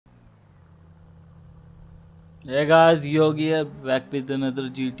Hey guys, Yogi here back with another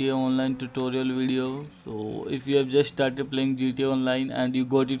GTA Online tutorial video. So if you have just started playing GTA Online and you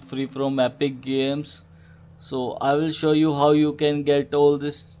got it free from Epic Games, so I will show you how you can get all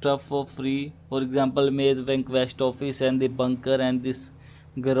this stuff for free. For example, Maze Bank West Office and the Bunker and this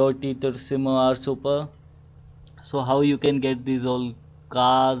Garrote Turismo R Super. So how you can get these all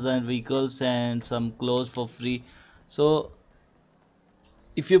cars and vehicles and some clothes for free. So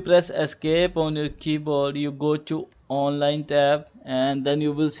if you press escape on your keyboard, you go to online tab and then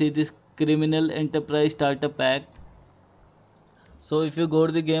you will see this criminal enterprise starter pack. So if you go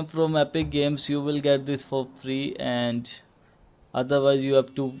to the game from Epic Games, you will get this for free, and otherwise you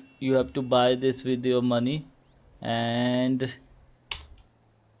have to buy this with your money. And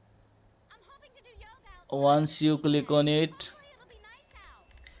once you click on it,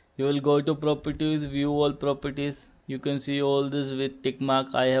 you will go to properties, view all properties. You can see all this with tick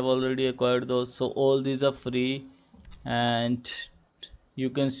mark. I have already acquired those, so all these are free. And you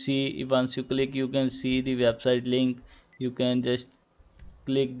can see, once you click, you can see the website link. You can just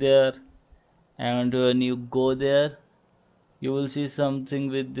click there, and when you go there, you will see something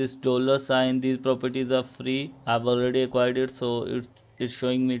with this dollar sign. These properties are free. I've already acquired it, so it's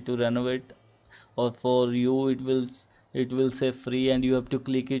showing me to renovate. Or for you, it will say free, and you have to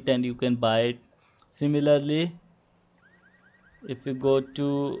click it and you can buy it. Similarly, if you go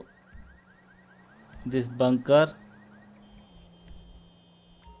to this bunker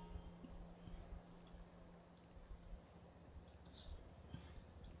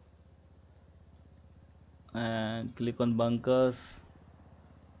and click on bunkers,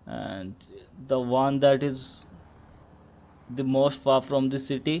 and the one that is the most far from the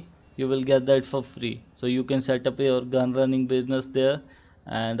city, you will get that for free. So you can set up your gun running business there,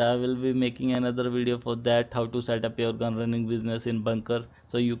 and I will be making another video for that, how to set up your gun running business in bunker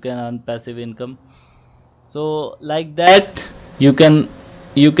so you can earn passive income. So like that, you can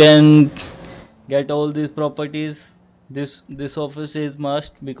get all these properties. This office is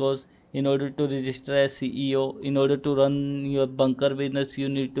must, because in order to register as CEO, in order to run your bunker business, you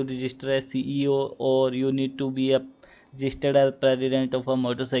need to register as CEO, or you need to be a registered as president of a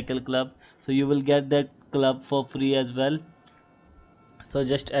motorcycle club. So you will get that club for free as well. So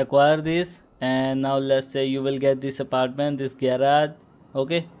just acquire this, and now let's say you will get this apartment, this garage.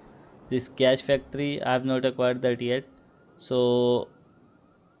 Okay, this cash factory, I have not acquired that yet. So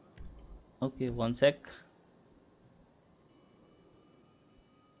okay, one sec.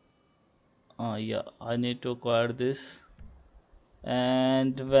 Yeah, I need to acquire this.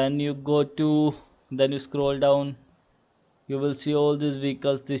 And when you go to, then you scroll down, you will see all these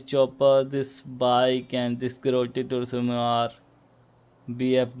vehicles, this chopper, this bike, and this Grotti Turismo,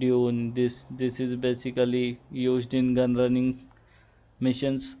 BF Dune. This is basically used in gun running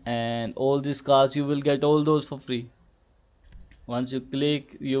missions, and all these cars you will get all those for free. Once you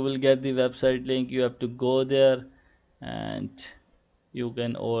click, you will get the website link. You have to go there, and you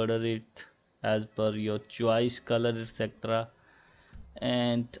can order it as per your choice, color, etc.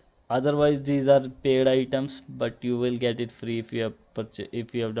 And otherwise these are paid items, but you will get it free if you have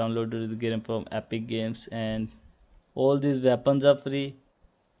if you have downloaded the game from Epic Games. And all these weapons are free.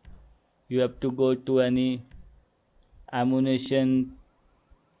 You have to go to any ammunition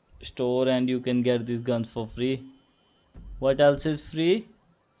store and you can get these guns for free. What else is free?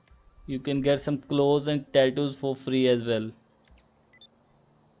 You can get some clothes and tattoos for free as well.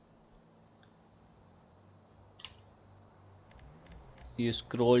 You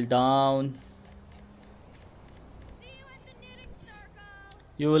scroll down,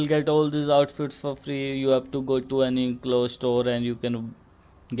 you will get all these outfits for free. You have to go to any clothes store and you can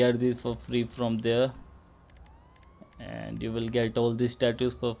get these for free from there, and you will get all these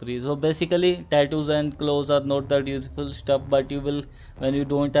tattoos for free. So basically tattoos and clothes are not that useful stuff, but you will, when you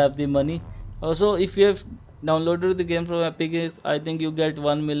don't have the money. Also, if you have downloaded the game from Epic Games, I think you get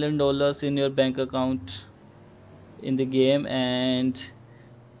 $1 million in your bank account in the game, and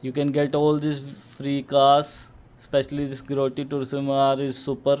you can get all these free cars. Especially this Grotti Turismo R is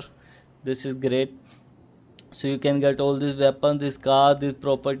super. This is great. So you can get all these weapons, this car, these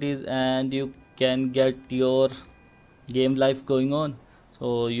properties, and you can get your game life going on.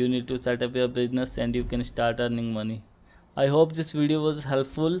 So you need to set up your business and you can start earning money. I hope this video was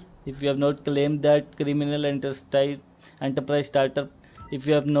helpful. If you have not claimed that criminal enterprise starter, if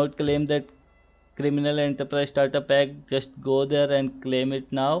you have not claimed that criminal enterprise starter pack, just go there and claim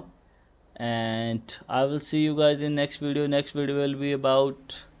it now. And I will see you guys in next video. Next video will be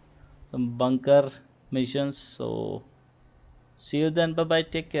about some bunker missions. So see you then. Bye bye,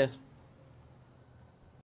 take care.